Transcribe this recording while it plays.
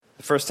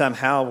The first time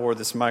Hal wore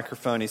this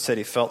microphone, he said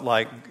he felt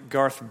like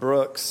Garth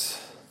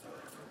Brooks.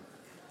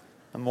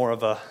 I'm more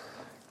of a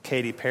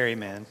Katy Perry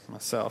man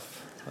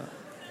myself.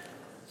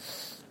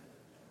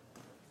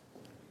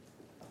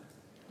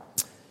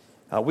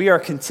 We are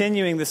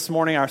continuing this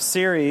morning our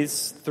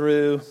series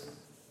through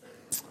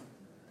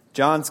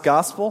John's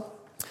Gospel.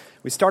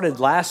 We started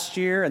last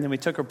year, and then we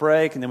took a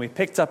break, and then we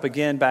picked up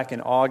again back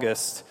in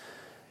August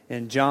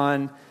in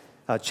John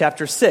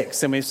chapter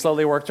 6, and we've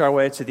slowly worked our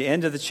way to the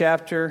end of the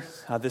chapter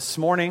this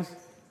morning.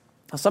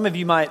 Some of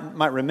you might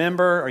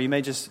remember, or you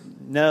may just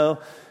know,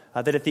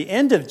 that at the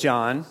end of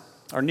John,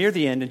 or near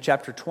the end in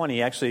chapter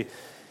 20, actually,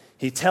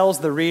 he tells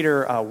the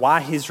reader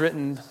why he's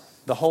written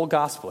the whole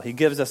gospel. He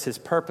gives us his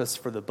purpose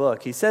for the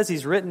book. He says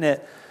he's written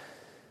it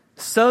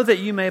so that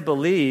you may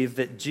believe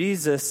that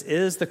Jesus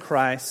is the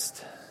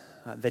Christ,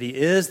 that he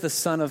is the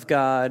Son of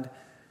God,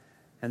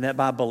 and that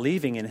by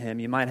believing in him,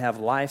 you might have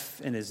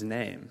life in his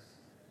name.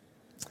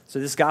 So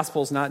this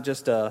gospel is not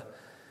just a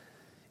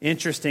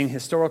interesting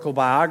historical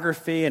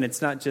biography, and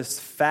it's not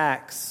just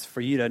facts for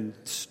you to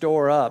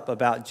store up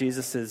about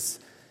Jesus'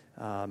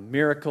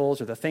 miracles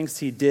or the things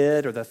he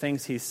did or the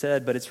things he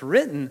said, but it's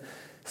written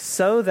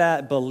so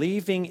that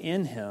believing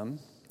in him,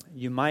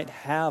 you might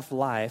have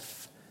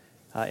life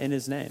in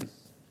his name.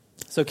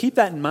 So keep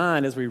that in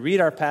mind as we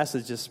read our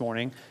passage this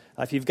morning.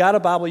 If you've got a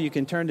Bible, you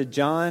can turn to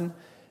John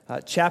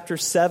chapter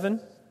 7.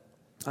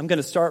 I'm going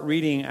to start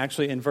reading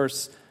actually in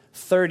verse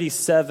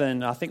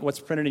 37. I think what's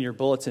printed in your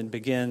bulletin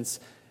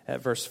begins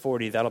at verse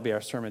 40. That'll be our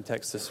sermon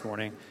text this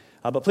morning.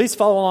 But please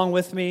follow along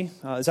with me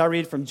as I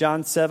read from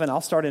John 7.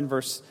 I'll start in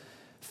verse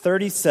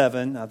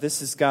 37.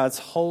 This is God's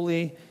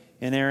holy,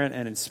 inerrant,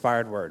 and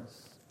inspired word.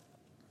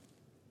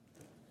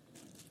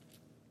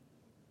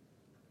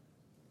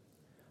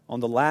 On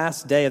the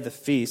last day of the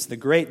feast, the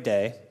great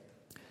day,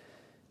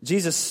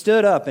 Jesus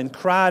stood up and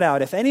cried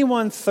out, "If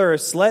anyone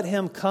thirsts, let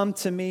him come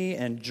to me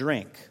and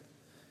drink.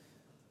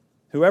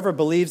 Whoever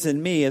believes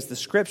in me, as the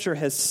Scripture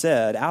has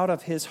said, out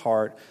of his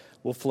heart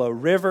will flow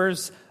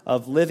rivers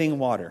of living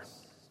water."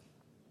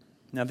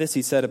 Now this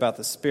he said about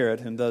the Spirit,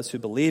 whom those who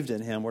believed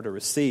in him were to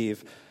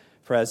receive,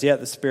 for as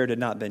yet the Spirit had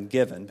not been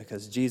given,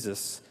 because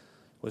Jesus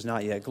was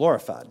not yet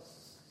glorified.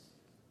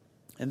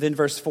 And then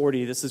verse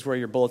 40, this is where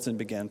your bulletin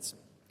begins.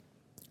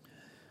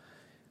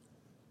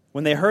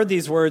 When they heard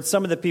these words,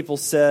 some of the people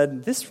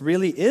said, "This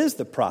really is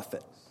the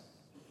prophet."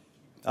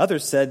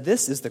 Others said,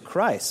 "This is the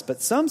Christ."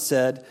 But some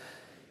said,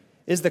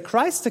 "Is the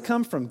Christ to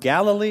come from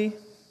Galilee?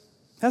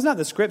 Has not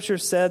the Scripture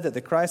said that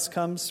the Christ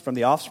comes from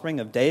the offspring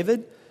of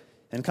David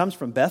and comes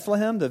from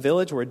Bethlehem, the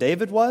village where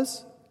David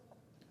was?"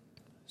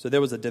 So there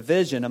was a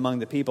division among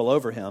the people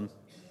over him.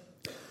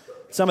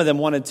 Some of them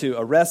wanted to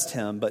arrest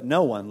him, but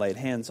no one laid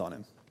hands on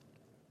him.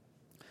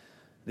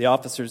 The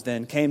officers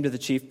then came to the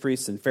chief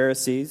priests and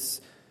Pharisees,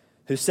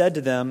 who said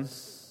to them,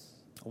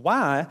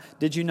 "Why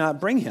did you not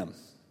bring him?"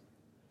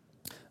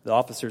 The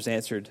officers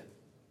answered,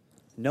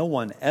 "No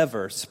one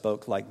ever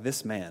spoke like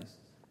this man."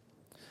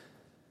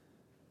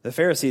 The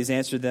Pharisees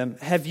answered them,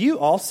 "Have you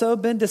also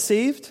been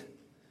deceived?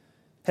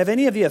 Have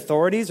any of the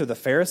authorities or the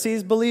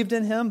Pharisees believed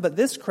in him? But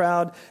this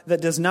crowd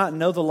that does not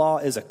know the law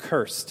is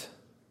accursed."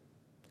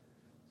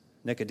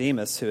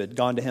 Nicodemus, who had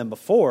gone to him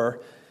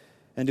before,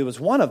 and who was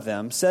one of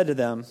them, said to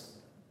them,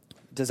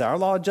 "Does our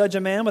law judge a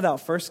man without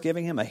first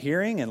giving him a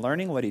hearing and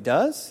learning what he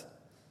does?"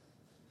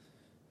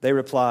 They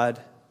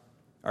replied,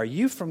 "Are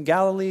you from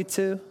Galilee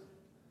too?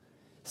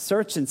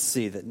 Search and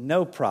see that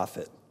no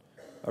prophet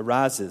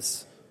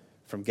arises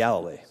from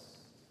Galilee."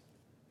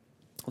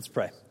 Let's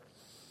pray.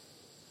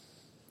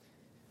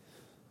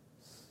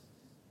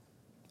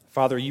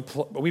 Father,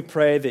 we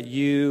pray that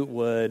you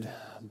would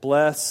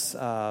bless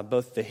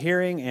both the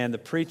hearing and the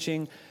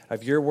preaching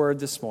of your word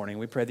this morning.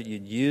 We pray that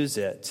you'd use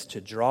it to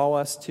draw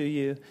us to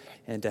you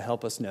and to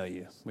help us know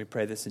you. We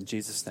pray this in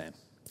Jesus' name.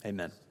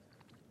 Amen.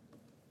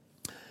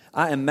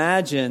 I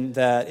imagine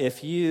that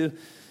if you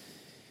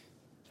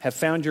have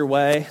found your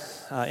way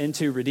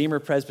into Redeemer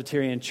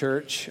Presbyterian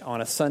Church on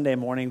a Sunday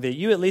morning, that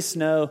you at least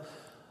know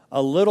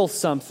a little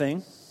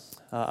something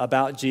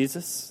about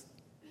Jesus.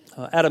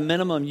 At a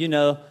minimum, you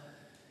know,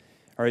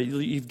 or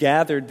you've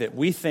gathered that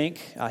we think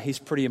he's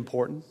pretty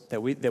important,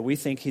 that we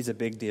think he's a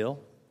big deal.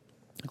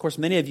 Of course,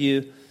 many of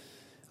you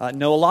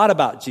know a lot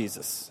about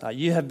Jesus.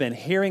 You have been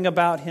hearing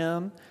about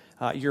him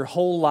your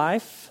whole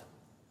life.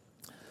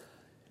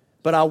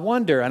 But I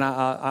wonder, and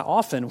I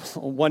often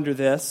wonder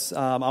this,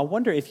 I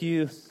wonder if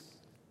you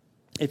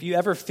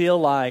ever feel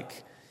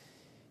like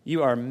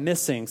you are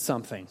missing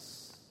something,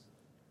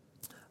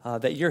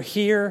 that you're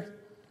here,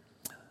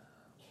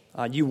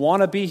 you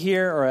want to be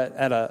here, or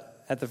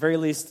at the very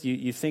least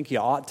you think you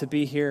ought to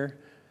be here.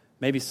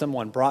 Maybe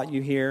someone brought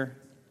you here.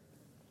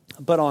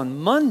 But on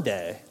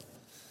Monday,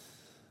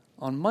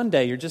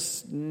 you're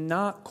just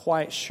not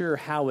quite sure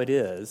how it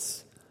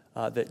is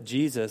that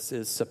Jesus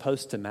is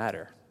supposed to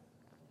matter.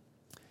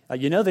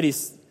 You know that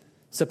he's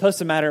supposed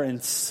to matter in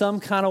some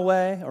kind of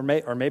way, or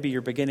maybe you're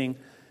beginning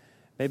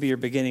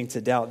to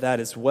doubt that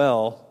as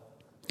well.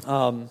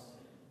 But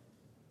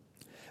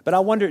I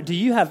wonder, do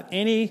you have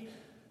any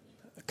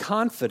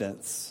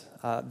confidence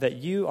that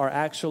you are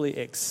actually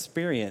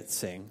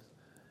experiencing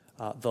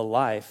the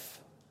life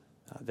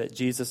that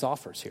Jesus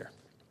offers here.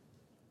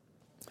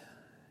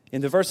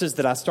 In the verses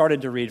that I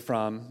started to read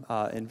from,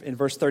 in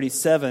verse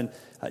 37,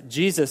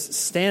 Jesus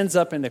stands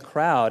up in the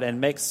crowd and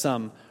makes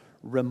some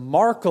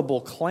remarkable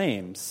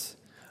claims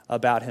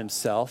about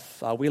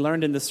himself. We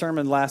learned in the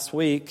sermon last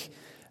week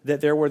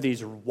that there were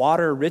these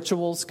water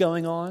rituals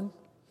going on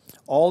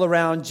all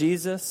around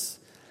Jesus,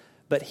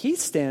 but he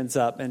stands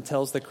up and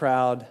tells the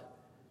crowd,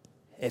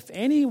 if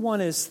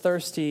anyone is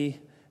thirsty,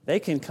 they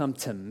can come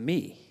to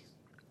me.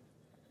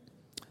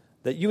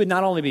 That you would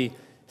not only be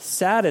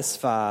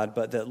satisfied,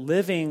 but that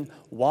living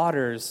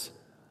waters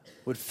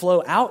would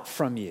flow out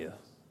from you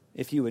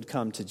if you would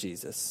come to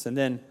Jesus. And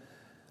then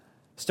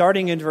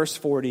starting in verse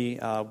 40,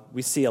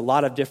 we see a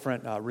lot of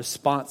different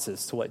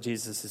responses to what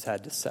Jesus has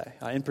had to say.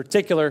 In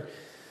particular,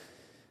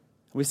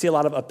 we see a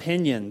lot of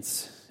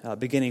opinions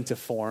beginning to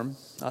form.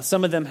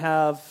 Some of them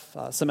have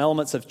some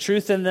elements of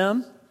truth in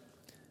them,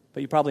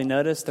 but you probably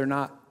noticed they're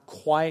not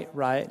quite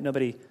right.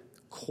 Nobody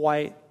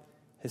quite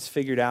has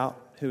figured out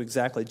who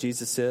exactly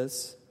Jesus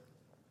is.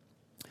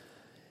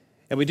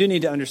 And we do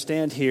need to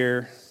understand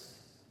here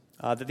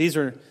that these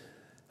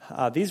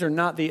are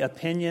not the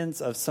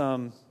opinions of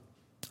some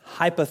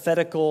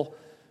hypothetical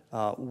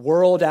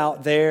world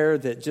out there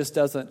that just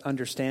doesn't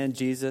understand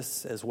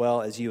Jesus as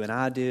well as you and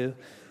I do.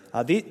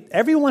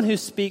 Everyone who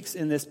speaks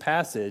in this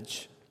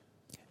passage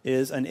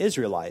is an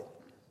Israelite.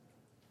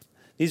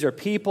 These are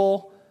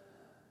people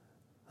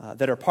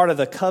that are part of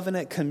the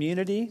covenant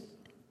community.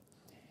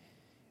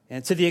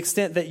 And to the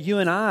extent that you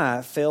and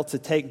I fail to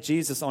take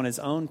Jesus on his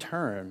own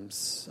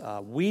terms,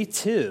 we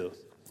too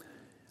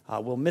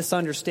will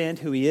misunderstand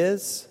who he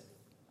is.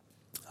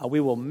 We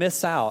will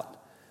miss out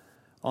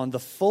on the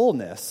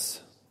fullness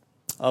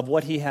of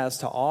what he has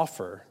to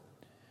offer.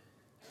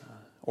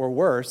 Or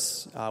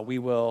worse, we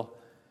will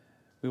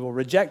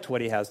reject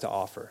what he has to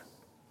offer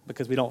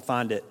because we don't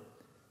find it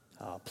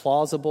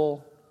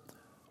plausible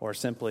or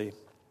simply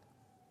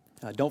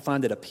don't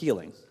find it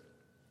appealing.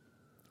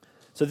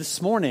 So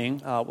this morning,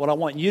 what I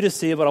want you to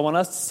see, what I want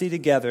us to see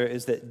together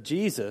is that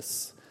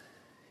Jesus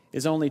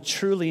is only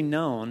truly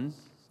known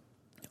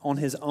on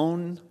his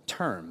own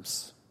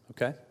terms,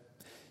 okay?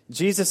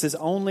 Jesus is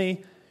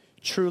only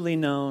truly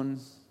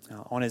known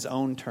on his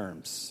own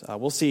terms.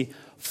 We'll see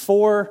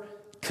 4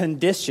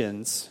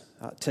 conditions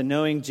to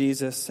knowing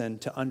Jesus and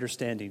to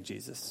understanding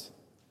Jesus.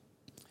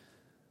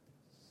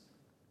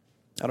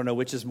 I don't know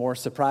which is more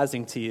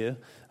surprising to you,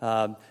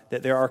 that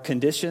there are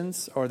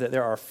conditions or that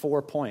there are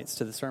 4 points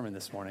to the sermon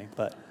this morning.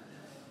 But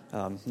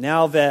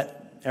now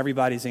that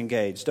everybody's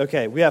engaged.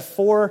 Okay, we have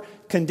 4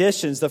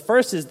 conditions. The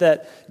first is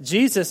that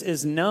Jesus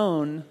is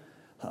known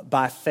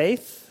by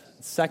faith.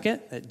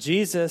 Second, that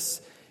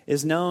Jesus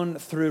is known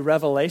through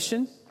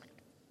revelation.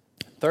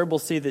 Third, we'll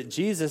see that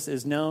Jesus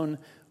is known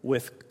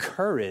with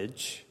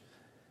courage.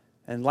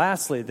 And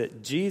lastly,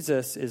 that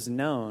Jesus is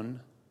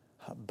known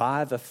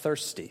by the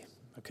thirsty.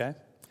 Okay?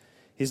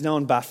 He's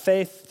known by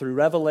faith, through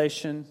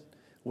revelation,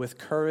 with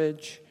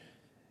courage,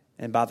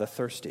 and by the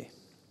thirsty.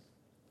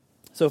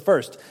 So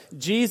first,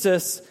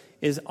 Jesus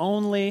is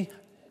only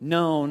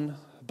known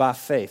by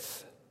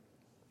faith.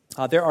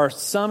 There are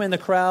some in the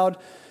crowd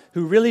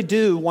who really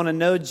do want to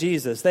know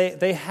Jesus.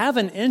 They have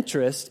an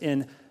interest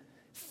in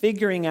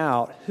figuring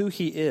out who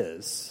he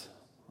is.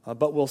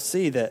 But we'll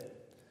see that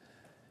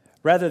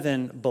rather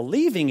than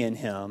believing in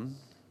him,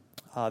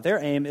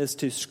 their aim is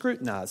to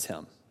scrutinize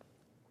him.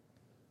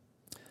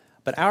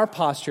 But our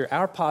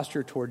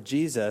posture toward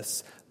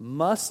Jesus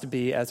must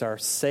be as our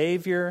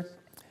Savior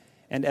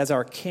and as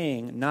our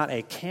King, not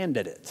a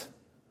candidate,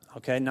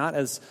 okay? Not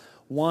as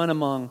one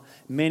among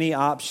many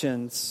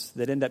options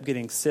that end up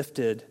getting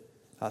sifted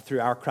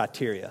through our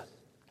criteria.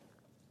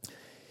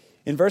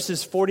 In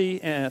verses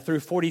 40 through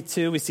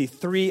 42, we see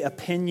 3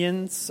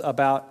 opinions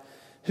about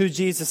who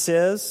Jesus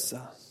is.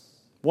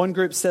 One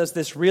group says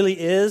this really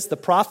is the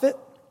prophet.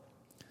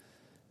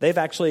 They've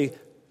actually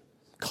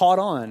caught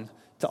on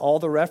to all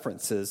the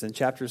references in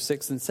chapters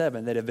 6 and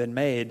 7 that have been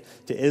made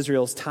to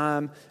Israel's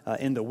time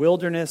in the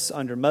wilderness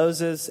under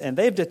Moses. And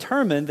they've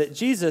determined that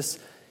Jesus,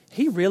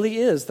 he really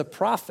is the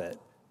prophet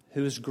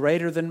who is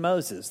greater than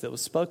Moses that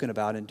was spoken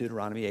about in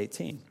Deuteronomy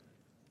 18.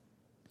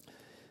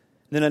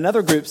 Then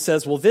another group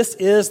says, well, this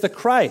is the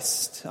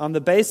Christ on the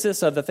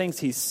basis of the things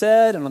he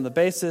said and on the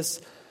basis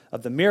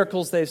of the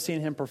miracles they've seen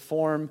him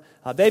perform.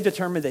 They've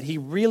determined that he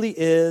really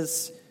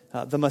is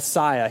the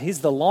Messiah.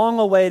 He's the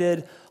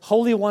long-awaited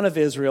Holy One of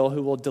Israel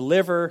who will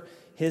deliver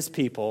his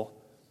people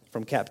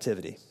from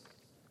captivity.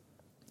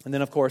 And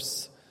then, of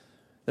course,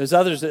 there's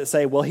others that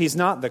say, well, he's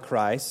not the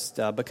Christ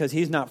because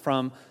he's not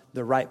from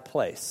the right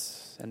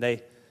place. And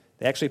they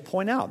actually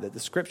point out that the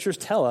Scriptures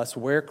tell us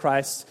where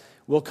Christ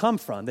will come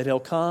from, that he'll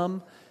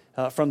come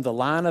from the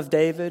line of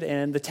David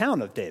and the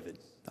town of David,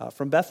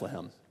 from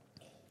Bethlehem.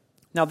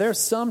 Now, there's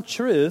some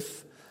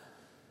truth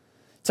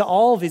to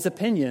all of these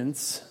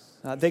opinions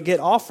that get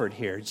offered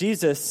here.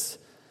 Jesus,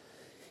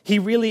 he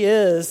really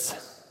is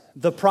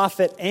the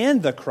prophet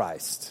and the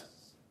Christ.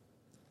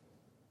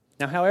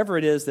 Now, however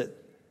it is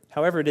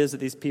that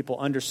these people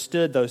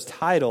understood those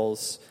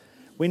titles,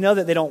 we know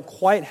that they don't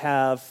quite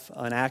have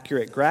an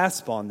accurate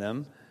grasp on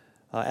them,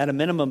 at a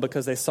minimum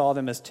because they saw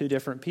them as two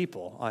different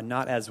people,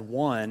 not as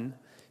one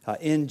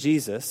in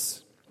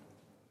Jesus.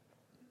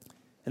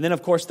 And then,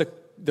 of course,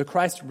 the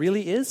Christ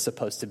really is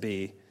supposed to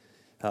be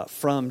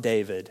from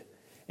David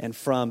and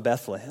from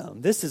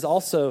Bethlehem. This is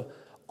also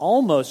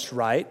almost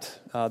right.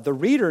 The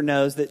reader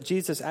knows that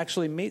Jesus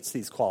actually meets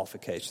these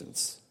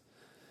qualifications.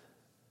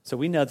 So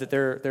we know that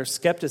their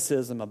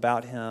skepticism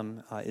about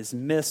him is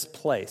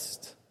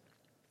misplaced.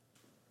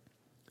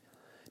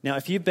 Now,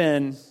 if you've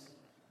been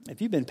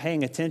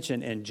paying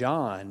attention in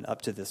John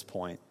up to this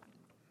point,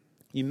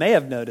 you may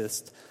have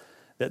noticed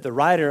that the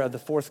writer of the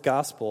fourth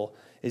gospel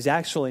is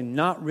actually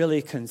not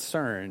really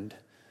concerned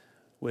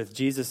with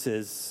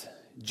Jesus'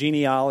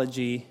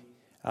 genealogy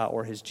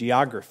or his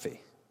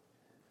geography.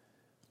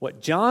 What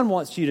John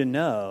wants you to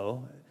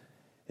know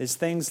is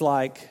things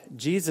like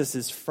Jesus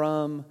is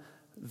from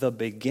the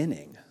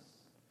beginning.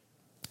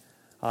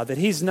 That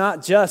he's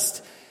not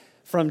just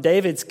from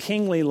David's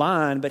kingly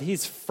line, but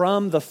he's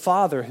from the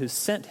Father who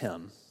sent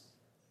him.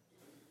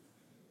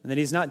 And that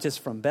he's not just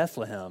from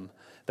Bethlehem,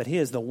 but he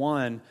is the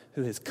one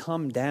who has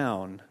come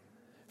down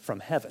from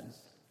heaven.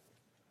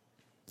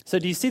 So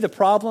do you see the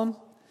problem?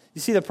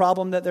 You see the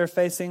problem that they're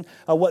facing?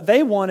 What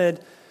they wanted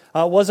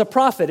was a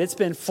prophet. It's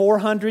been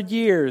 400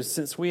 years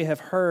since we have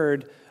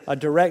heard a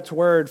direct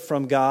word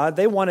from God.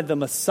 They wanted the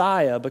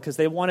Messiah because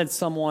they wanted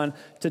someone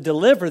to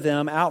deliver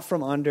them out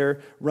from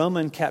under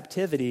Roman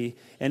captivity.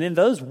 And in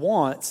those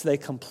wants, they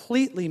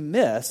completely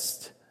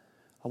missed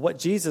what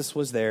Jesus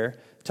was there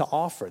to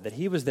offer, that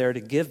he was there to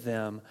give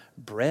them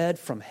bread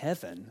from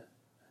heaven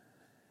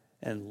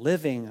and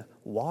living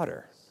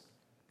water.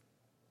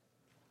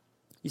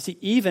 You see,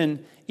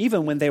 even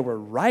when they were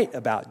right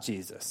about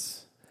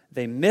Jesus,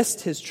 they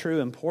missed his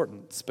true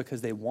importance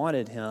because they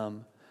wanted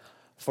him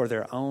for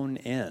their own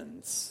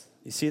ends.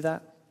 You see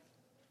that?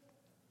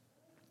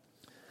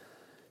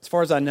 As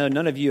far as I know,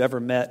 none of you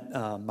ever met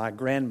my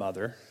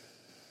grandmother.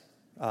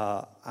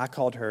 I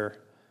called her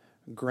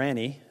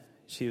Granny.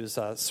 She was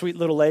a sweet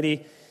little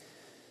lady.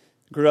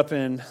 Grew up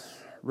in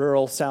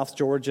rural South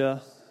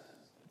Carolina.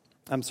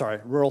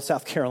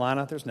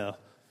 There's no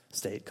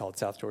state called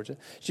South Georgia.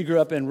 She grew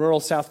up in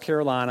rural South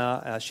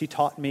Carolina. She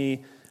taught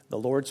me the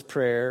Lord's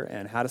Prayer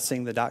and how to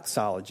sing the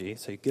doxology.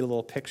 So you get a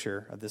little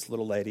picture of this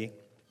little lady.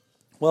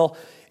 Well,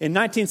 in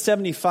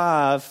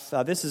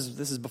 1975, this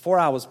is before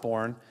I was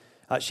born,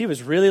 she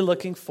was really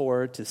looking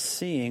forward to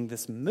seeing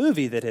this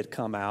movie that had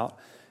come out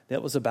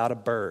that was about a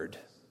bird.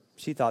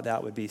 She thought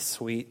that would be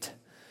sweet,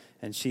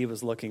 and she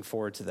was looking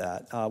forward to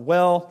that.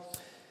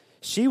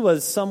 She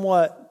was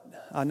somewhat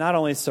not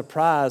only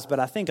surprised, but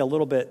I think a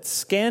little bit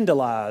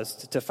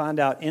scandalized to find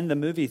out in the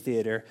movie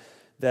theater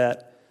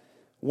that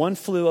One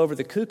Flew Over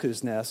the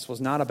Cuckoo's Nest was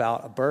not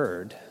about a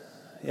bird.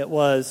 It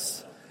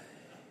was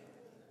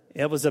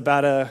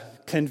about a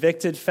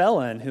convicted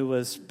felon who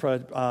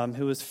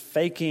was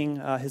faking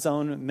his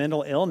own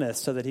mental illness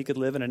so that he could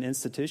live in an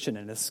institution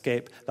and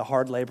escape the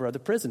hard labor of the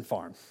prison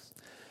farm.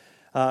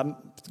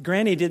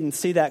 Granny didn't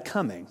see that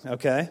coming,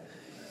 okay?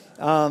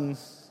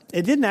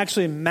 It didn't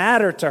actually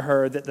matter to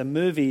her that the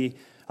movie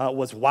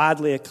was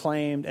widely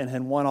acclaimed and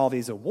had won all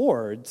these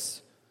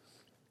awards.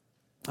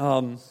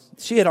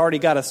 She had already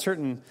got a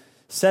certain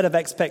set of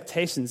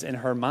expectations in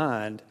her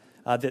mind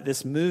that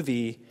this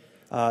movie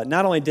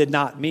not only did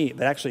not meet,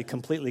 but actually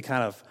completely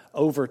kind of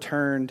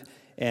overturned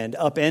and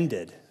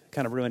upended,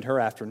 kind of ruined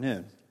her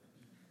afternoon.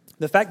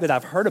 The fact that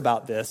I've heard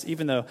about this,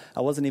 even though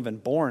I wasn't even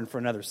born for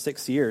another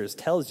 6 years,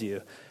 tells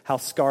you how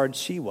scarred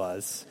she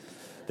was,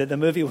 that the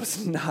movie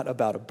was not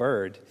about a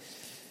bird.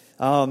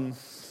 Some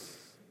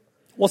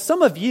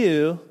of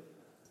you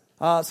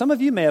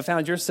may have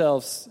found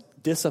yourselves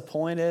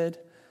disappointed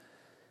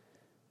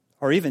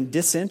or even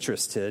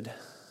disinterested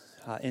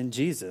in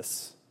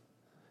Jesus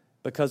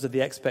because of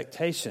the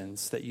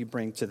expectations that you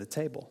bring to the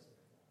table.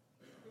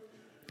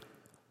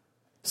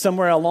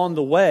 Somewhere along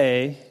the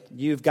way,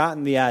 you've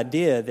gotten the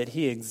idea that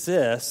he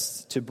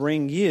exists to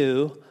bring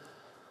you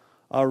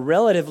a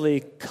relatively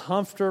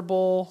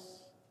comfortable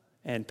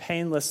and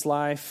painless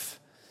life,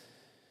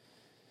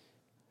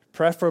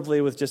 preferably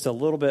with just a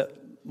little bit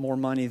more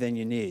money than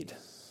you need.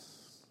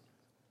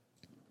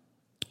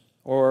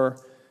 Or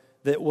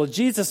that,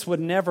 Jesus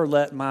would never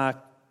let my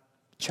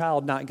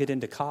child not get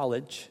into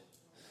college,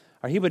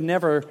 or he would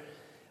never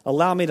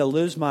allow me to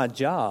lose my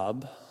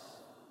job.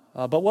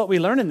 But what we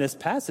learn in this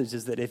passage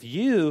is that if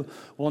you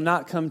will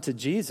not come to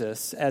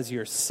Jesus as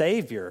your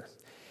Savior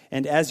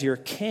and as your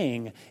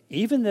King,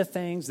 even the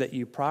things that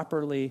you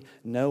properly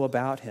know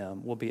about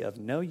him will be of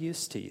no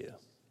use to you,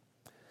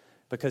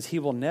 because he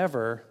will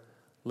never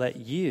let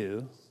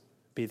you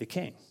be the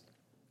king.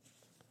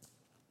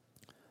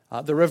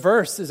 The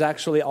reverse is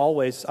actually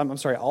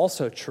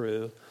also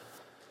true.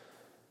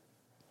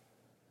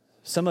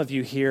 Some of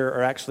you here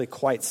are actually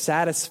quite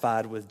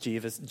satisfied with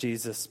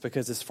Jesus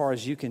because, as far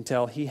as you can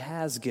tell, he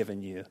has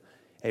given you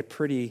a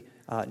pretty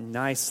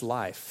nice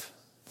life.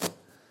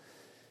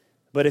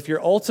 But if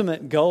your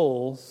ultimate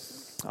goal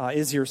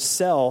is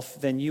yourself,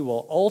 then you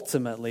will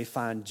ultimately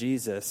find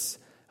Jesus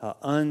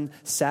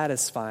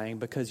unsatisfying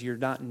because you're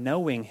not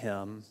knowing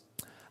him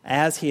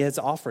as he has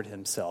offered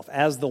himself,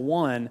 as the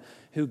one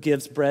who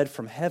gives bread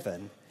from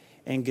heaven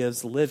and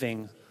gives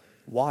living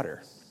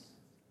water.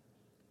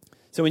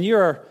 So when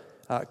you're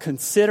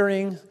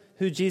considering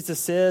who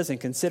Jesus is and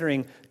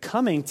considering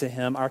coming to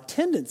him, our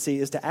tendency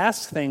is to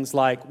ask things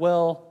like,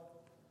 well,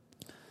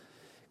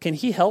 can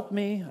he help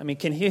me? I mean,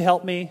 can he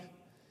help me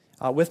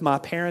with my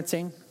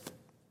parenting?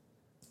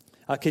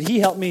 Could he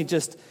help me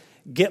just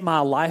get my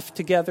life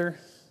together?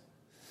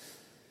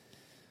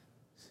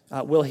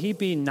 Will he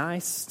be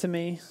nice to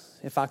me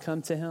if I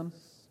come to him?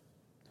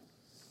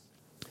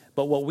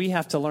 But what we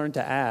have to learn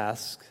to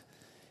ask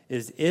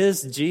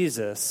is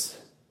Jesus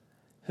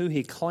who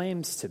he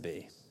claims to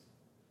be?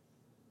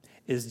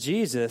 Is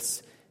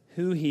Jesus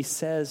who he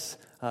says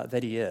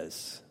that he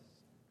is?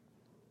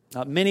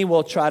 Many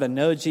will try to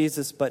know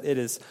Jesus, but it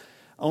is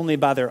only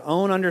by their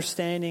own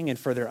understanding and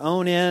for their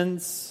own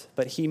ends.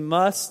 But he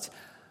must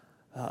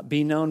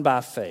be known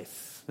by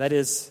faith. That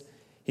is,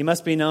 he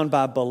must be known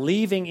by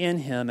believing in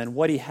him and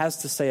what he has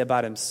to say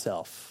about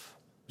himself.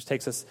 Which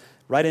takes us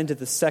right into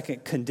the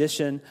second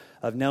condition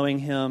of knowing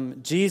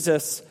him.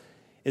 Jesus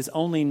is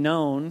only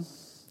known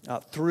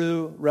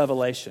through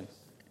revelation.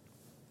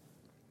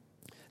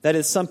 That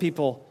is, some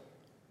people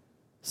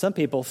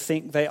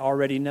think they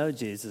already know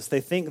Jesus.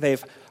 They think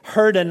they've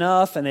heard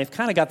enough and they've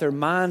kind of got their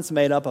minds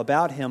made up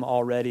about him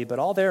already, but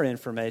all their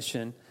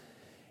information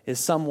is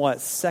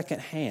somewhat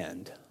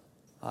secondhand.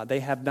 They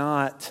have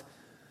not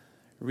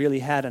really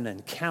had an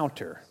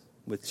encounter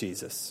with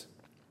Jesus.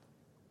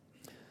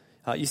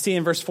 You see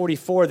in verse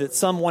 44 that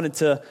some wanted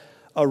to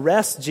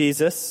arrest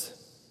Jesus.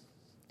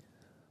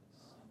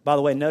 By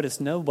the way, notice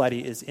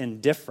nobody is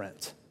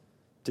indifferent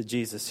to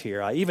Jesus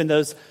here. Even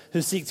those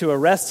who seek to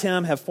arrest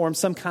him have formed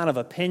some kind of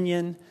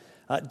opinion.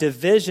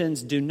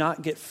 Divisions do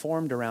not get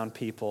formed around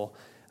people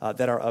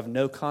that are of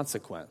no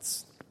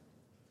consequence.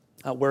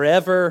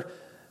 Wherever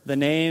the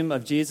name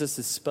of Jesus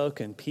is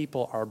spoken,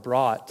 people are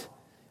brought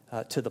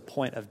to the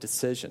point of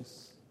decision.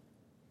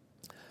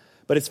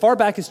 But as far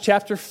back as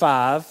chapter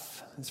 5,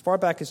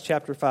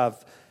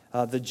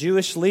 the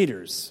Jewish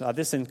leaders,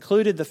 this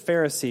included the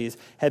Pharisees,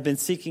 had been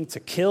seeking to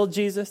kill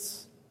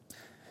Jesus.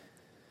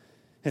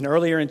 And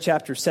earlier in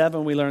chapter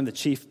 7, we learned the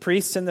chief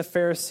priests and the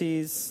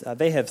Pharisees,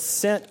 they have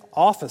sent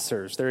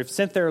officers. They have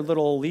sent their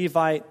little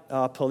Levite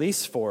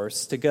police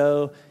force to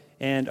go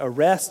and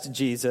arrest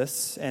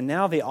Jesus. And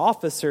now the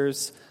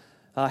officers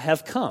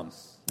have come.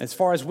 As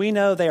far as we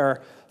know, they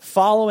are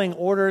following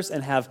orders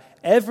and have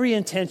every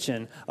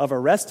intention of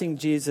arresting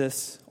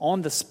Jesus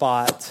on the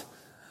spot.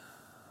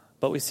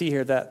 But we see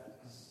here that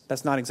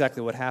that's not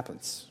exactly what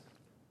happens.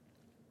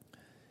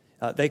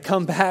 They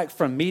come back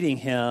from meeting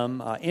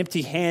him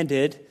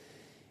empty-handed,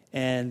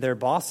 and their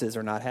bosses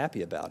are not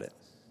happy about it.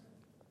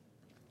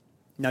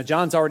 Now,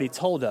 John's already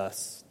told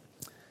us,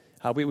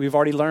 we've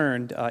already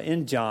learned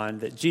in John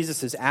that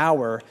Jesus'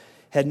 hour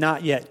had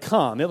not yet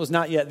come. It was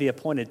not yet the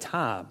appointed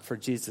time for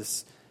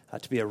Jesus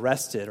to be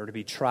arrested or to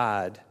be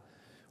tried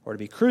or to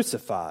be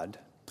crucified.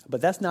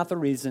 But that's not the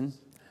reason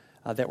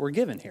that we're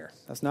given here.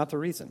 That's not the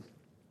reason.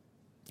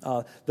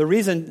 The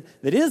reason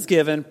that is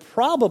given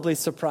probably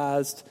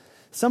surprised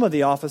some of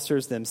the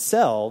officers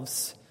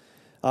themselves.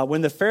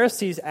 When the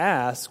Pharisees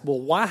ask, well,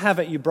 why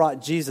haven't you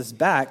brought Jesus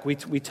back? We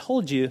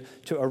told you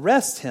to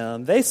arrest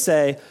him. They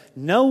say,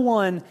 no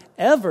one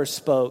ever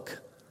spoke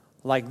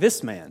like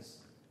this man.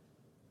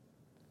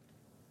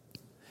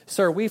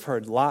 Sir, we've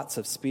heard lots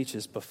of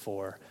speeches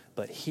before,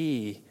 but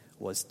he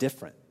was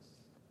different.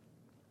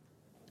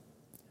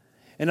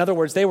 In other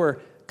words, they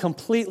were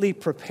completely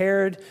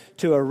prepared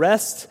to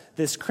arrest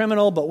this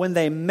criminal, but when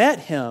they met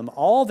him,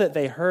 all that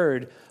they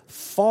heard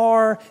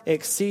far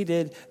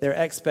exceeded their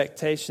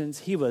expectations.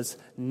 He was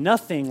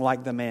nothing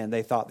like the man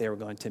they thought they were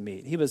going to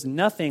meet. He was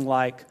nothing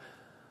like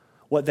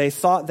what they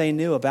thought they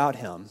knew about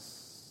him.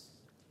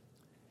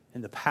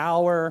 And the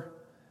power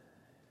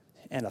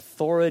and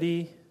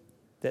authority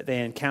that they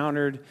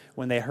encountered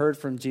when they heard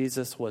from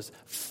Jesus was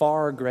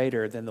far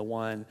greater than the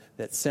one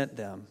that sent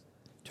them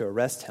to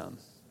arrest him.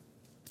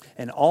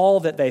 And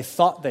all that they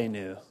thought they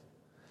knew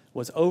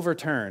was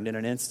overturned in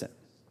an instant.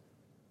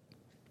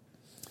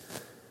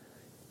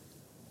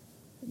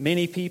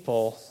 Many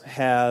people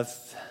have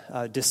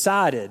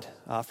decided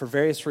for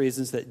various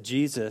reasons that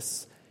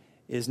Jesus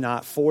is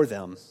not for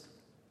them.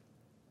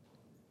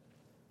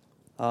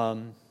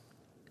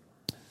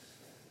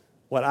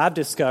 What I've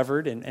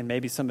discovered, and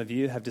maybe some of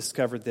you have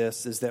discovered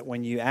this, is that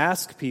when you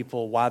ask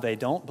people why they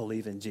don't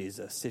believe in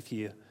Jesus, if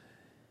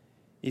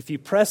you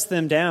press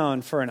them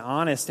down for an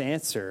honest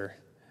answer,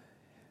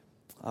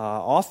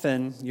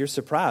 often you're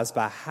surprised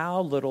by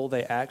how little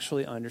they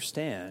actually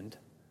understand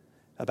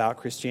about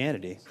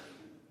Christianity.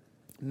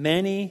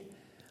 Many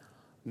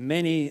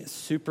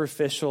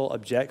superficial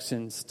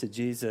objections to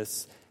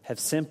Jesus have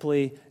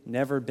simply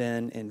never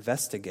been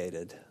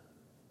investigated.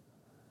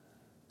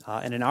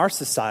 And in our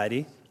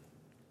society,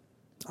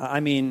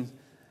 I mean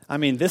I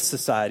mean this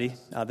society,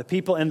 the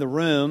people in the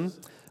room,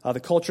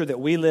 the culture that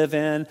we live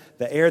in,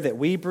 the air that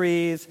we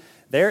breathe,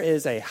 there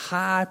is a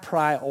high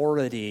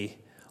priority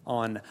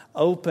on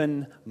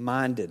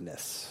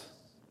open-mindedness,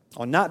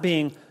 on not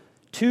being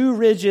too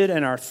rigid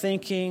in our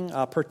thinking,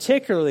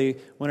 particularly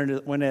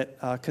when it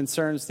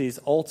concerns these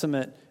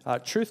ultimate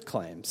truth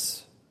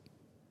claims.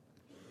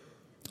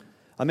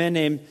 A man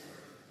named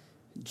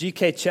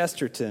G.K.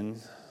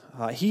 Chesterton,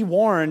 he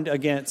warned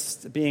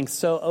against being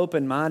so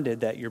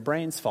open-minded that your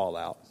brains fall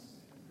out.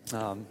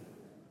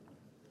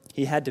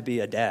 He had to be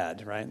a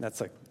dad, right?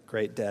 That's a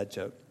great dad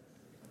joke.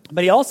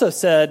 But he also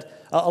said,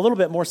 a little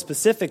bit more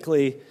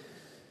specifically,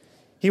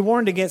 he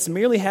warned against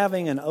merely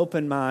having an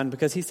open mind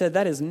because he said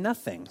that is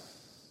nothing.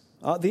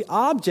 The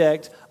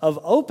object of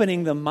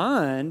opening the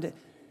mind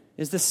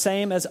is the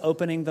same as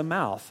opening the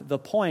mouth. The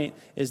point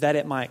is that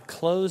it might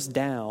close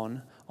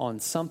down on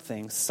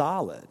something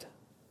solid.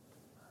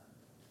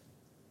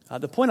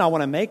 The point I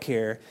want to make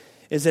here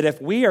is that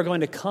if we are going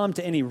to come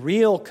to any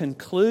real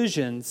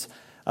conclusions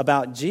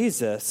about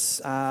Jesus,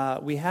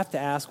 we have to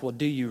ask, well,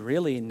 do you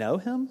really know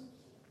him?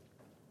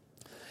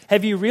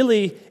 Have you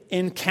really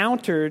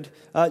encountered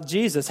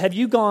Jesus? Have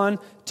you gone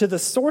to the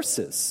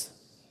sources?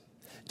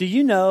 Do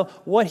you know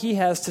what he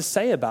has to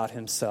say about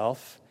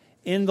himself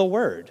in the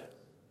Word?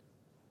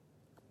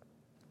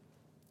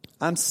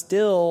 I'm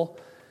still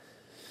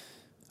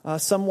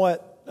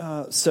somewhat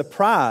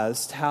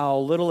surprised how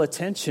little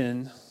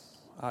attention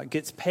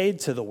gets paid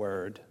to the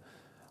Word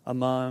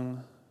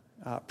among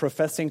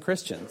professing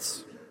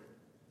Christians.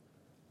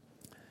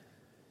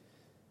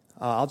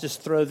 I'll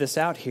just throw this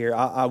out here.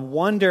 I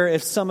wonder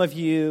if some of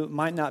you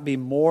might not be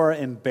more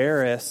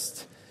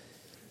embarrassed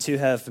to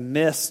have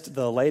missed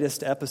the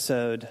latest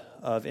episode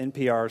of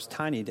NPR's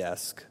Tiny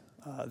Desk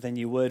than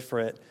you would for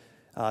it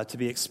to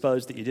be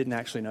exposed that you didn't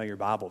actually know your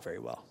Bible very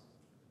well.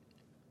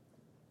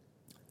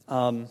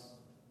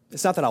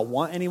 It's not that I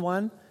want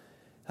anyone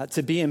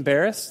to be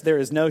embarrassed. There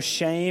is no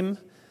shame.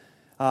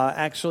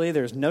 Actually,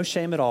 there's no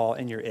shame at all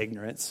in your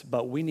ignorance,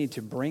 but we need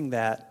to bring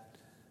that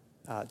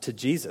to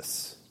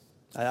Jesus.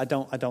 I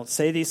don't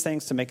say these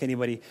things to make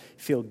anybody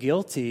feel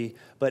guilty,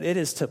 but it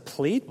is to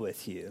plead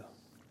with you.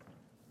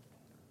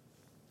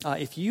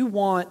 If you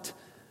want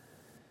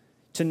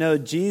to know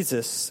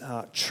Jesus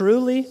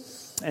truly,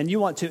 and you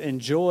want to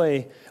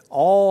enjoy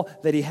all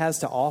that he has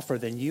to offer,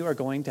 then you are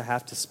going to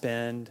have to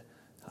spend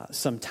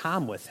some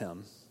time with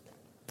him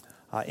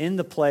in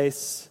the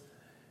place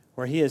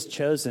where he has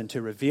chosen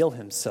to reveal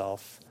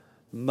himself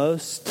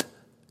most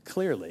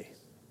clearly.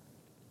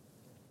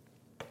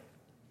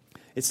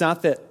 It's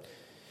not that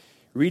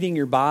reading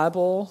your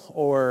Bible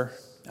or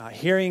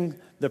hearing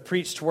the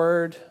preached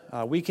word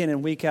week in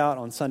and week out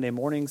on Sunday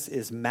mornings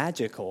is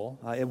magical.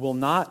 It will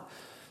not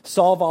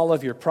solve all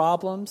of your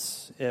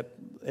problems.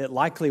 It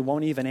likely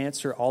won't even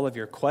answer all of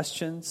your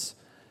questions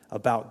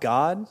about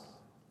God.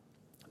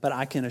 But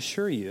I can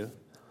assure you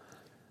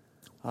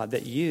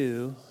that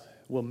you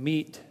will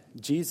meet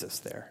Jesus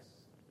there.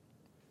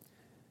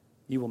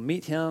 You will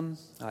meet him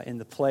in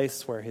the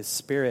place where his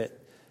Spirit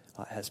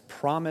has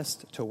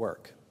promised to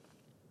work.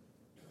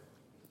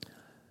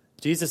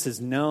 Jesus is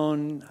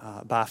known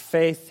by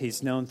faith.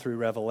 He's known through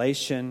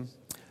revelation.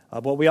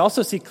 But we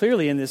also see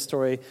clearly in this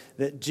story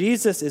that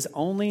Jesus is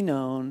only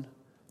known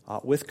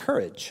with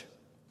courage.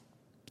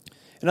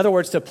 In other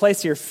words, to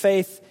place your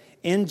faith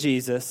in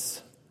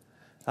Jesus,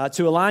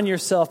 to align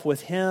yourself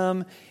with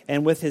him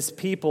and with his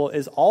people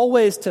is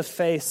always to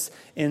face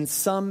in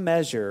some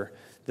measure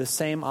the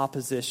same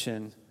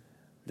opposition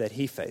that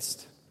he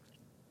faced.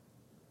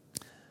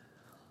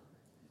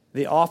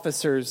 The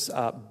officers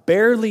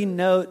barely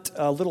note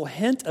a little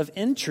hint of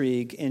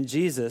intrigue in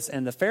Jesus,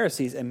 and the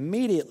Pharisees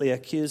immediately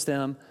accuse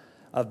them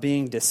of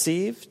being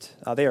deceived.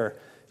 They are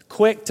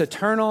quick to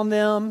turn on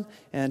them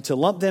and to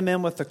lump them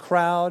in with the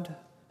crowd,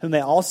 whom they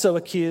also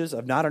accuse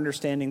of not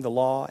understanding the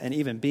law and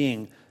even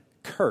being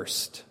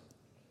cursed.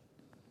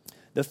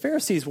 The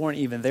Pharisees weren't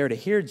even there to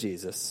hear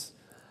Jesus,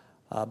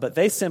 but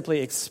they simply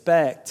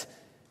expect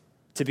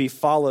to be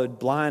followed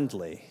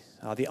blindly.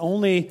 The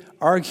only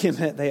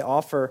argument they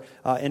offer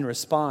in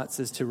response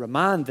is to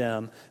remind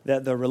them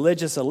that the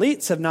religious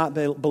elites have not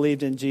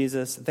believed in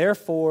Jesus,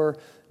 therefore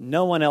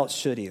no one else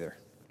should either.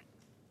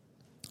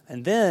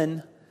 And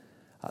then,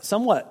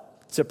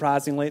 somewhat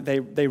surprisingly,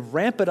 they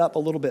ramp it up a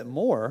little bit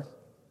more,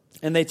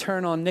 and they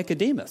turn on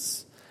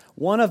Nicodemus,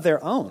 one of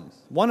their own,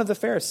 one of the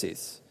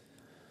Pharisees.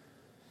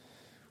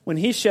 When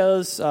he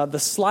shows the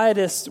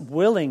slightest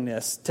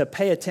willingness to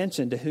pay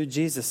attention to who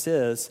Jesus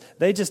is,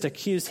 they just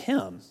accuse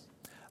him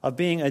of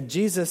being a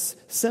Jesus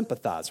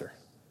sympathizer.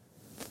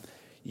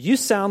 You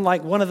sound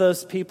like one of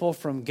those people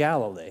from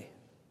Galilee.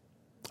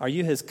 Are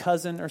you his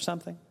cousin or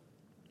something?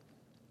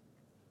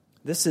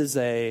 This is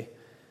a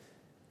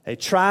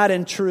tried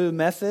and true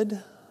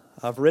method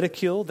of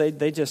ridicule.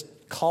 They just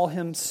call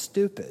him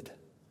stupid.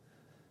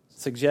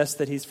 Suggest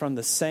that he's from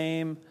the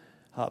same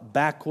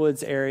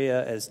backwoods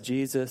area as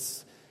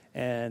Jesus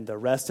and the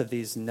rest of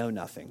these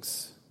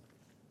know-nothings.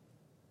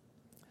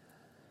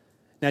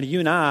 Now, to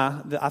you and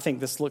I think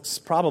this looks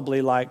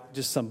probably like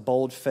just some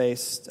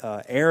bold-faced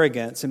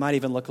arrogance. It might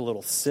even look a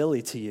little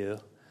silly to you.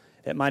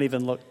 It might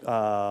even look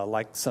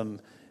like some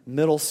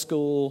middle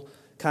school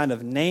kind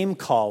of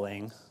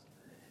name-calling.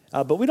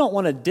 But we don't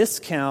want to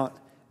discount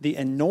the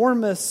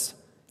enormous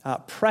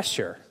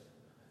pressure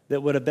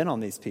that would have been on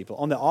these people,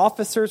 on the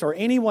officers or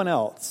anyone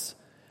else,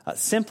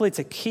 simply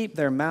to keep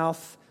their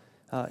mouth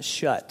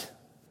shut.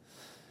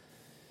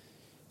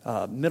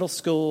 Middle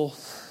school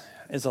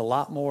is a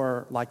lot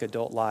more like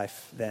adult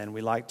life than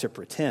we like to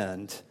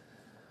pretend.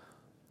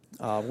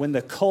 When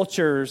the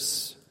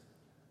culture's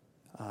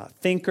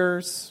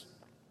thinkers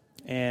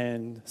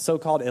and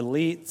so-called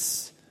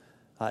elites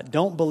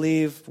don't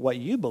believe what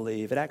you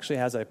believe, it actually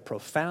has a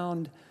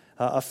profound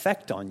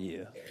effect on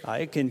you.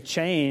 It can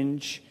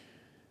change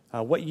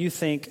what you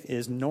think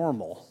is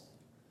normal.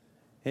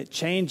 It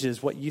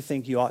changes what you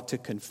think you ought to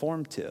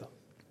conform to.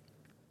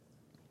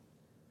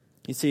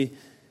 You see,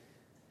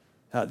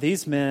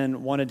 these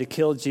men wanted to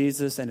kill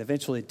Jesus and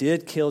eventually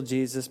did kill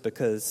Jesus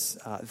because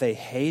they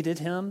hated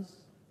him.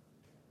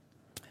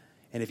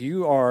 And if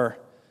you are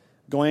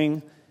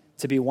going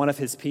to be one of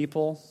his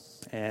people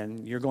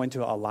and you're going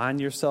to align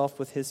yourself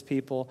with his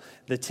people,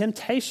 the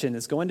temptation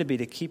is going to be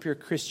to keep your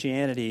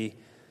Christianity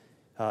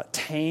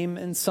tame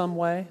in some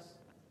way,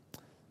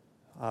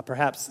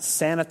 perhaps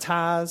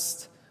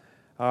sanitized,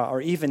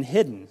 or even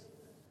hidden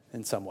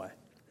in some way.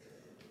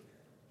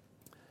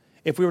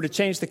 If we were to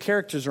change the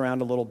characters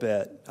around a little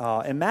bit,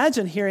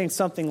 imagine hearing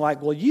something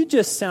like, well, you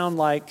just sound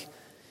like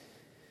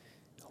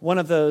one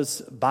of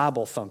those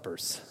Bible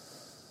thumpers.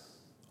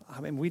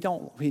 I mean, we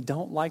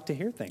don't like to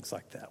hear things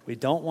like that. We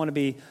don't want to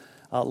be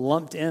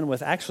lumped in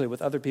with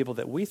other people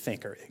that we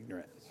think are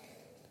ignorant.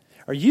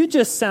 Or you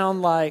just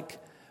sound like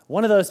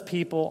one of those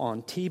people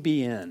on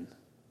TBN.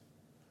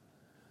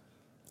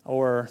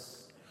 Or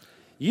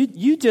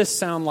you just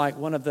sound like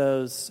one of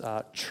those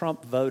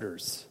Trump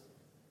voters.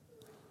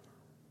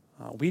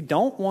 We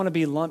don't want to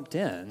be lumped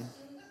in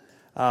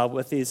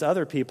with these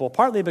other people,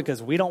 partly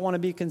because we don't want to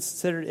be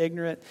considered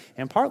ignorant,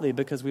 and partly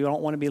because we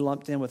don't want to be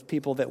lumped in with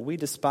people that we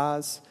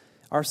despise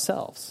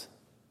ourselves.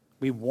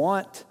 We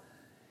want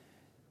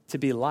to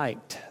be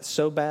liked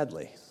so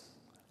badly.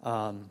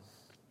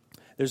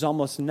 There's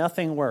almost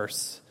nothing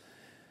worse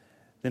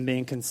than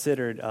being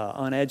considered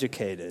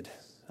uneducated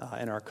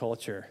in our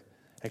culture,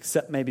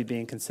 except maybe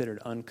being considered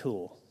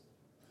uncool.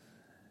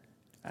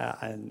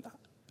 And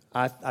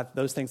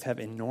those things have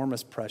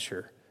enormous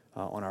pressure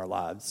on our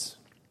lives.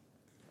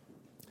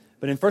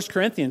 But in 1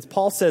 Corinthians,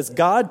 Paul says,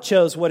 God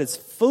chose what is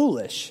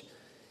foolish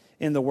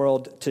in the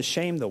world to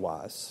shame the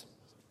wise.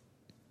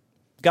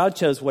 God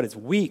chose what is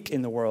weak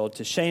in the world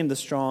to shame the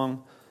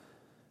strong.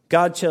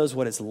 God chose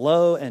what is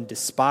low and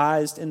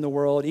despised in the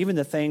world, even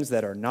the things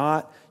that are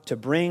not, to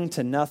bring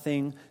to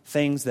nothing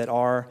things that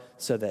are,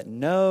 so that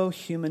no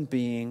human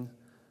being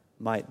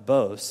might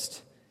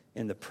boast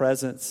in the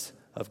presence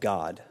of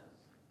God.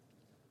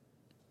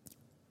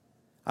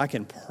 I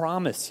can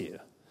promise you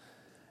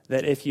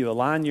that if you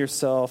align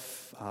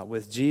yourself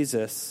with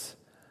Jesus,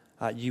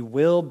 you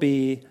will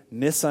be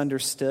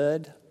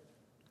misunderstood.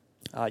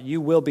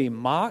 You will be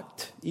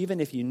mocked, even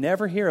if you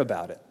never hear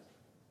about it.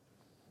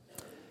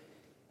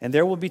 And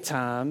there will be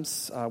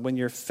times when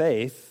your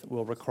faith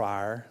will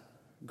require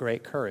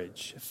great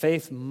courage.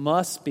 Faith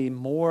must be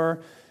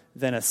more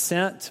than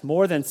assent,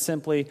 more than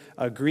simply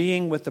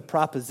agreeing with the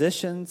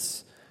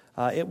propositions.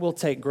 It will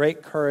take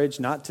great courage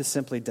not to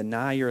simply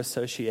deny your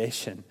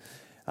association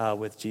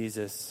with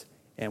Jesus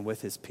and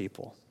with his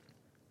people.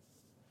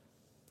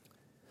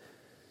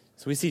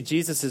 So we see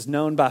Jesus is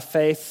known by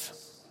faith.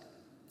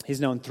 He's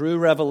known through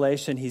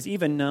revelation. He's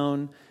even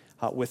known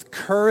with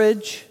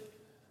courage.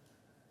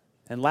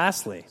 And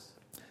lastly,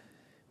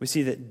 we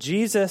see that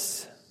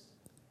Jesus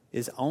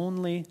is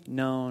only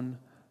known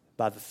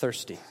by the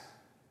thirsty.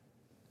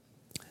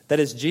 That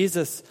is,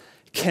 Jesus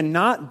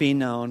cannot be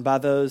known by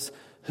those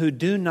who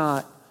do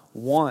not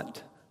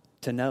want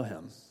to know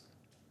him.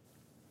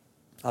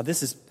 This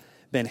has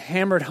been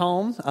hammered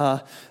home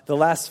the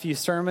last few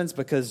sermons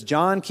because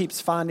John keeps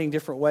finding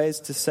different ways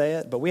to say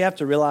it. But we have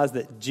to realize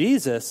that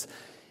Jesus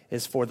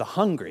is for the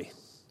hungry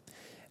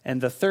and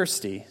the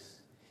thirsty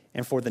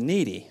and for the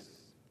needy.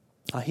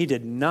 He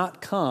did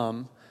not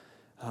come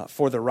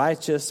for the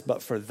righteous,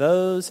 but for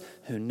those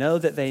who know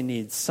that they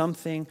need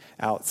something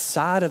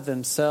outside of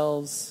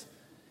themselves.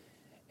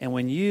 And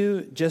when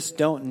you just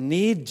don't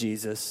need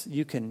Jesus,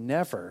 you can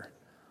never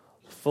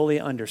fully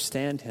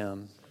understand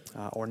him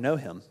or know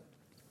him.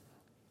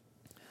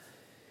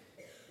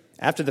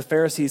 After the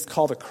Pharisees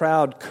called the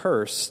crowd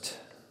cursed,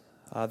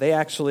 they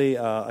actually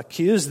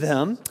accused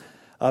them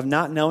of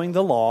not knowing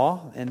the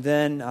law. And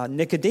then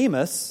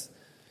Nicodemus,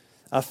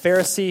 a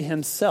Pharisee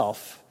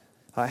himself,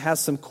 has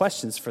some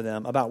questions for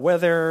them about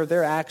whether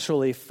they're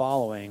actually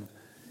following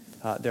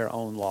their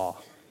own law.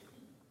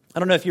 I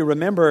don't know if you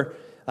remember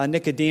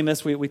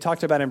Nicodemus. We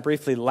talked about him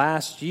briefly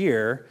last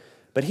year,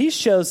 but he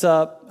shows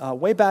up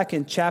way back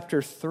in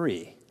chapter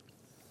 3.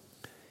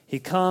 He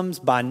comes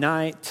by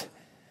night,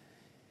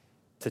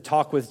 to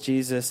talk with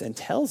Jesus and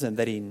tells him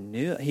that he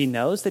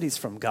knows that he's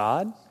from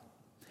God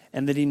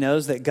and that he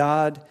knows that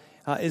God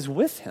is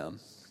with him.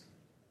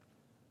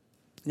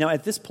 Now,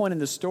 at this point in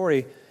the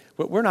story,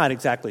 we're not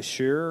exactly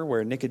sure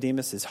where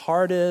Nicodemus'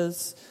 heart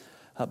is,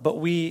 but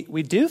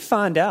we do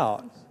find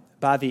out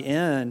by the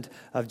end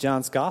of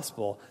John's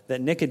gospel that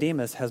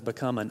Nicodemus has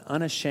become an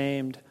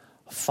unashamed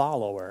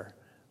follower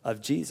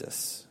of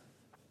Jesus.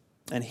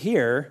 And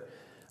here,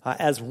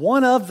 as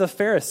one of the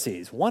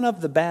Pharisees, one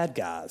of the bad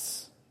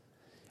guys,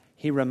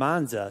 he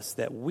reminds us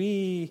that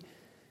we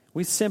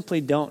simply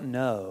don't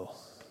know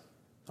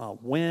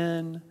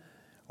when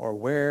or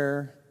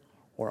where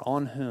or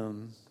on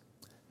whom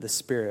the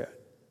Spirit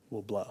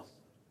will blow.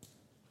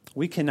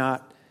 We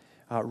cannot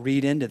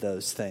read into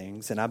those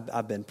things, and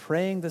I've been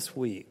praying this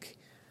week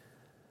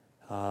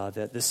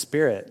that the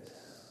Spirit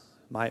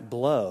might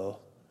blow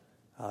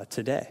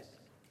today.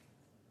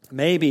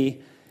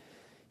 Maybe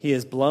He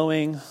is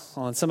blowing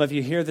on some of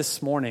you here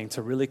this morning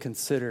to really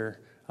consider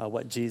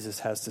what Jesus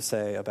has to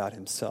say about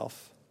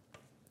Himself.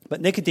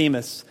 But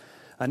Nicodemus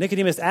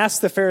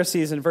asked the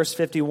Pharisees in verse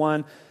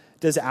 51,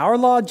 "Does our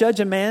law judge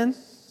a man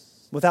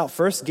without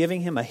first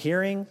giving him a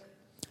hearing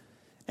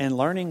and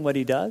learning what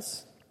he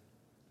does?"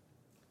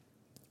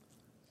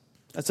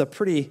 That's a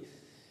pretty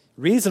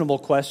reasonable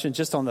question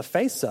just on the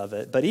face of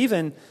it. But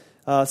even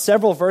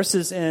several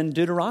verses in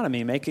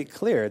Deuteronomy make it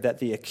clear that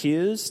the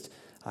accused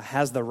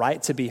has the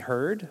right to be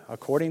heard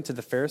according to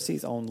the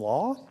Pharisees' own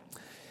law.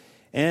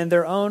 And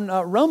their own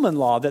Roman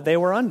law that they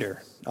were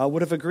under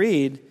would have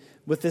agreed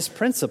with this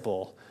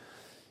principle.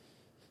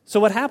 So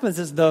what happens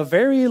is the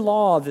very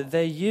law that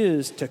they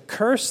used to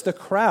curse the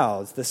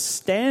crowds, the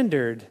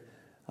standard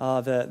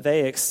that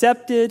they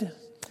accepted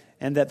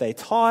and that they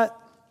taught,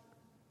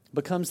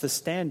 becomes the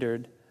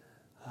standard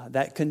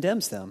that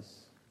condemns them.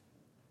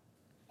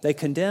 They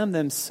condemn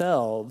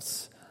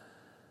themselves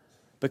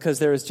because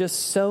there is just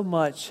so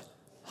much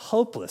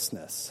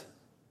hopelessness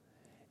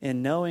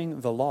in knowing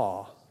the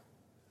law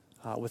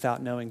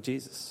without knowing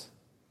Jesus.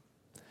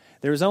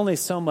 There is only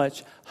so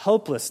much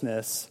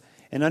hopelessness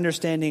in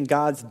understanding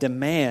God's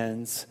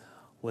demands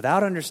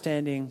without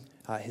understanding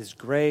His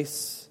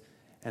grace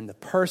and the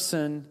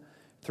person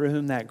through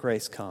whom that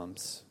grace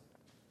comes.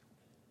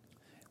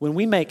 When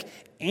we make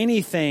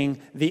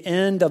anything the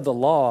end of the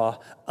law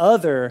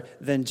other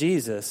than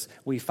Jesus,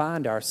 we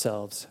find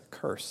ourselves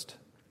cursed.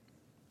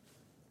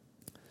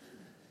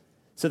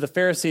 So the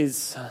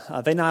Pharisees,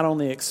 they not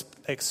only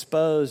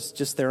expose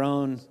just their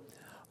own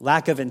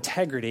lack of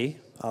integrity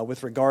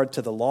with regard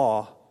to the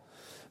law,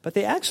 but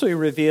they actually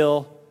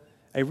reveal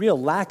a real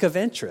lack of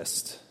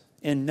interest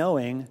in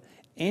knowing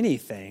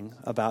anything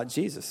about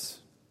Jesus.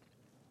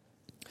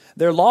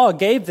 Their law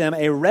gave them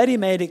a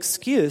ready-made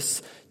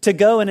excuse to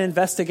go and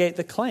investigate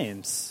the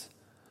claims.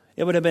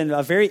 It would have been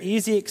a very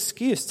easy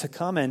excuse to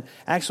come and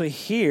actually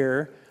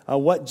hear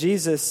what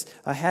Jesus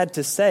had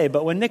to say.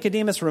 But when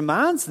Nicodemus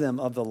reminds them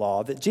of the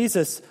law, that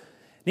Jesus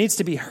needs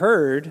to be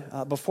heard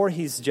before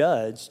He's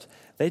judged,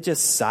 they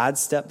just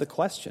sidestep the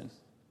question.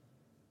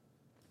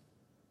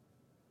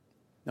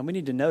 Now we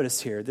need to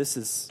notice here, this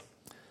is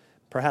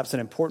perhaps an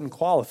important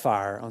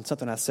qualifier on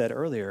something I said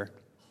earlier.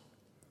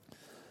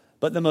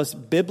 But the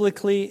most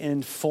biblically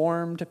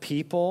informed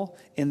people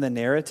in the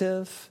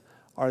narrative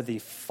are the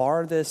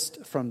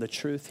farthest from the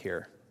truth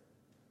here.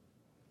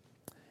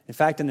 In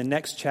fact, in the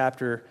next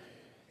chapter,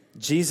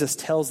 Jesus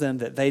tells them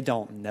that they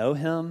don't know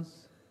Him,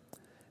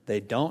 they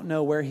don't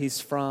know where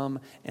He's from,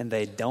 and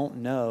they don't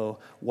know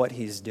what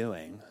He's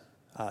doing.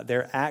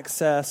 Their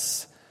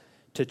access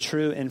to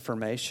true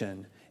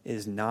information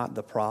is not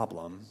the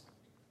problem.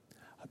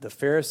 The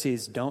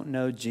Pharisees don't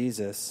know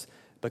Jesus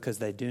because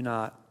they do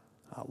not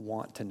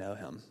want to know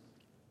Him.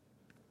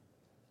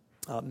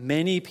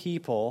 Many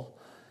people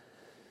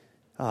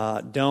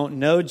don't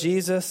know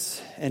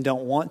Jesus and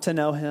don't want to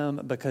know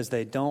Him because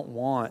they don't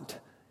want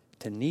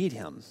to need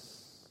Him.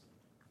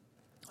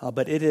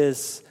 But it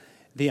is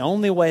the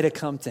only way to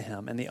come to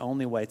Him and the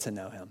only way to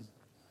know Him.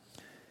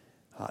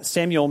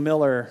 Samuel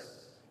Miller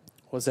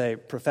was a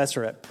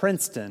professor at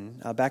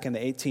Princeton back in the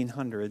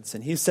 1800s,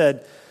 and he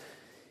said,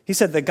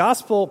 the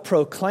gospel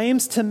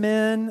proclaims to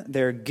men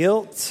their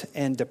guilt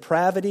and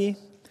depravity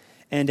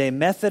and a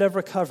method of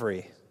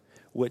recovery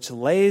which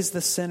lays the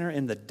sinner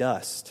in the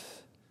dust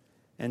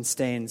and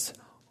stains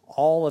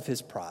all of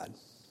his pride.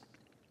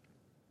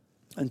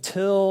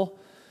 Until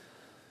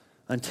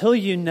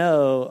you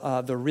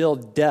know the real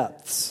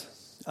depths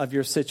of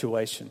your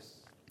situation,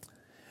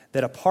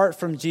 that apart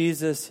from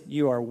Jesus,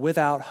 you are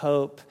without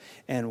hope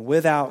and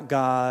without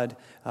God,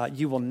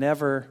 you will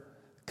never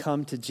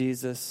come to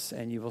Jesus,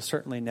 and you will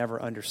certainly never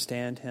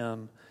understand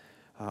Him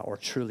or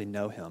truly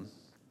know Him.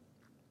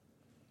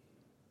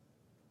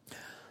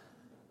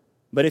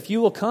 But if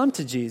you will come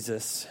to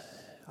Jesus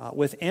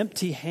with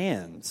empty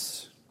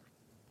hands,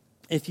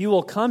 if you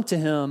will come to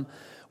Him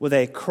with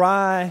a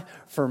cry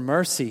for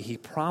mercy, He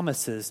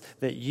promises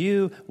that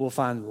you will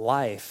find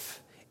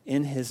life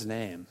in His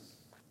name.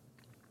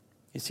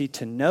 You see,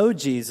 to know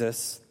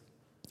Jesus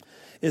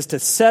is to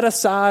set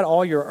aside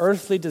all your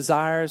earthly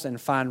desires and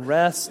find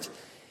rest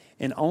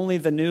in only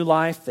the new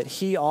life that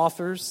he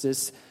offers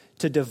is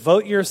to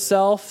devote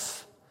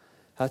yourself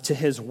to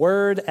his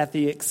word at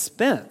the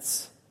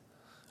expense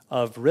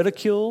of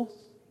ridicule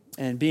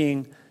and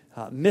being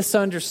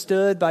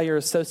misunderstood by your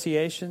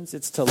associations.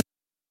 It's to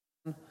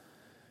lay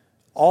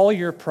all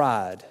your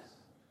pride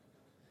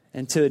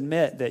and to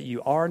admit that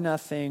you are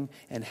nothing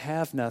and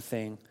have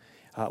nothing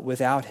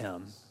without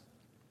him.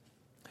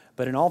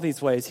 But in all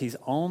these ways, he's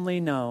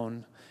only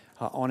known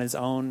on his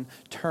own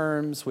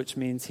terms, which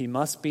means he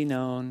must be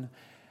known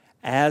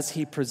as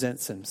he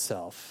presents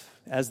himself,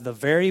 as the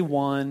very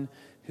one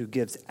who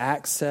gives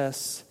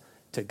access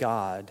to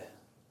God,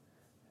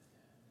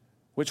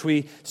 which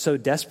we so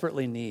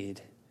desperately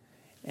need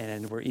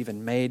and we're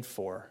even made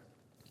for.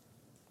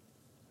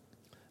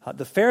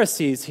 The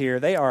Pharisees here,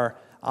 they are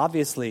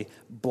obviously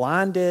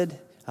blinded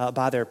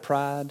by their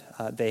pride.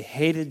 They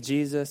hated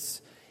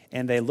Jesus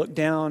and they looked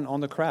down on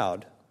the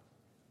crowd.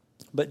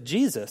 But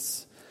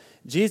Jesus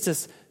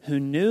who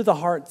knew the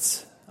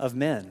hearts of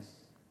men,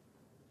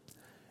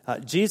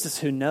 Jesus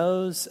who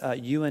knows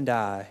you and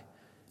I,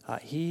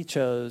 he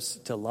chose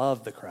to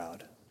love the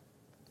crowd.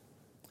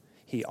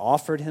 He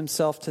offered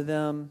himself to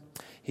them.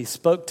 He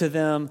spoke to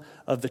them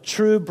of the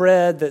true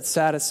bread that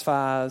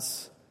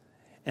satisfies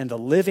and the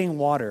living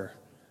water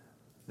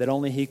that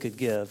only he could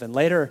give. And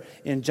later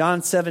in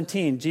John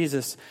 17,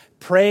 Jesus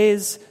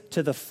prays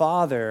to the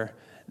Father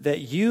that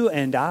you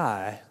and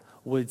I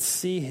would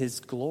see his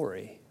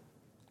glory.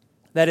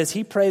 That is,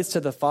 he prays to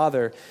the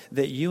Father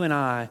that you and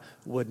I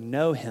would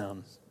know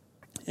him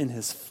in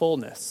his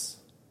fullness.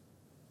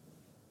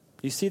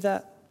 You see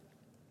that?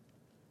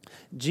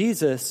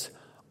 Jesus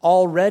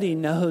already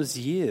knows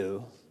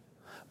you,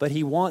 but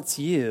he wants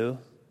you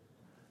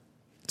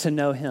to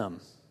know him.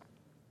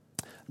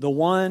 The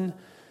one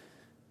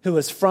who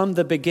is from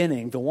the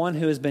beginning, the one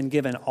who has been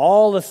given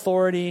all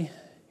authority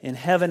in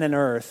heaven and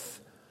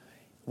earth,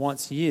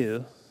 wants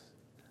you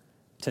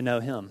to know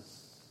him.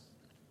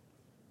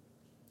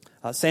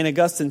 St.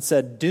 Augustine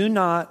said, "Do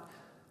not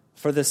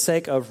for the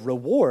sake of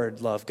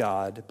reward love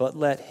God, but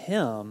let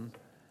him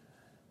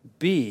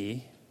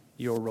be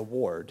your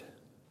reward."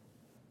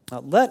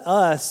 Let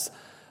us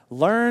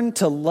learn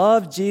to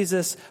love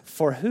Jesus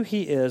for who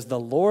he is, the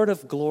Lord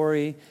of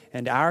glory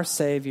and our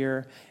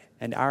Savior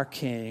and our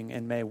King,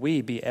 and may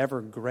we be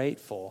ever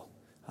grateful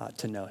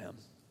to know him.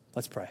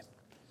 Let's pray.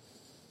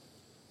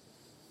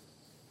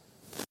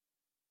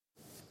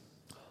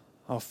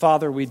 Oh,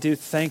 Father, we do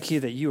thank you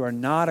that you are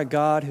not a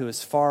God who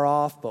is far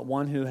off, but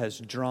one who has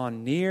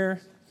drawn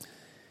near.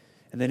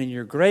 And that in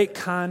your great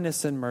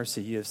kindness and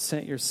mercy, you have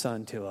sent your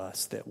Son to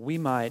us that we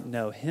might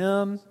know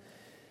him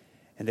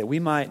and that we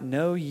might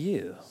know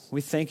you.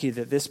 We thank you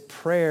that this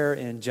prayer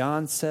in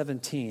John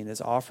 17 is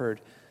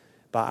offered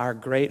by our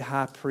great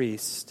high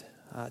priest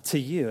to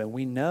you. And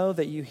we know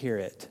that you hear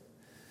it.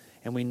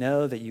 And we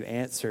know that you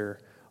answer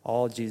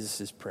all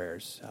Jesus'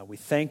 prayers. We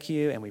thank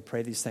you and we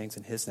pray these things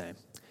in his name.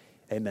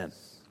 Amen.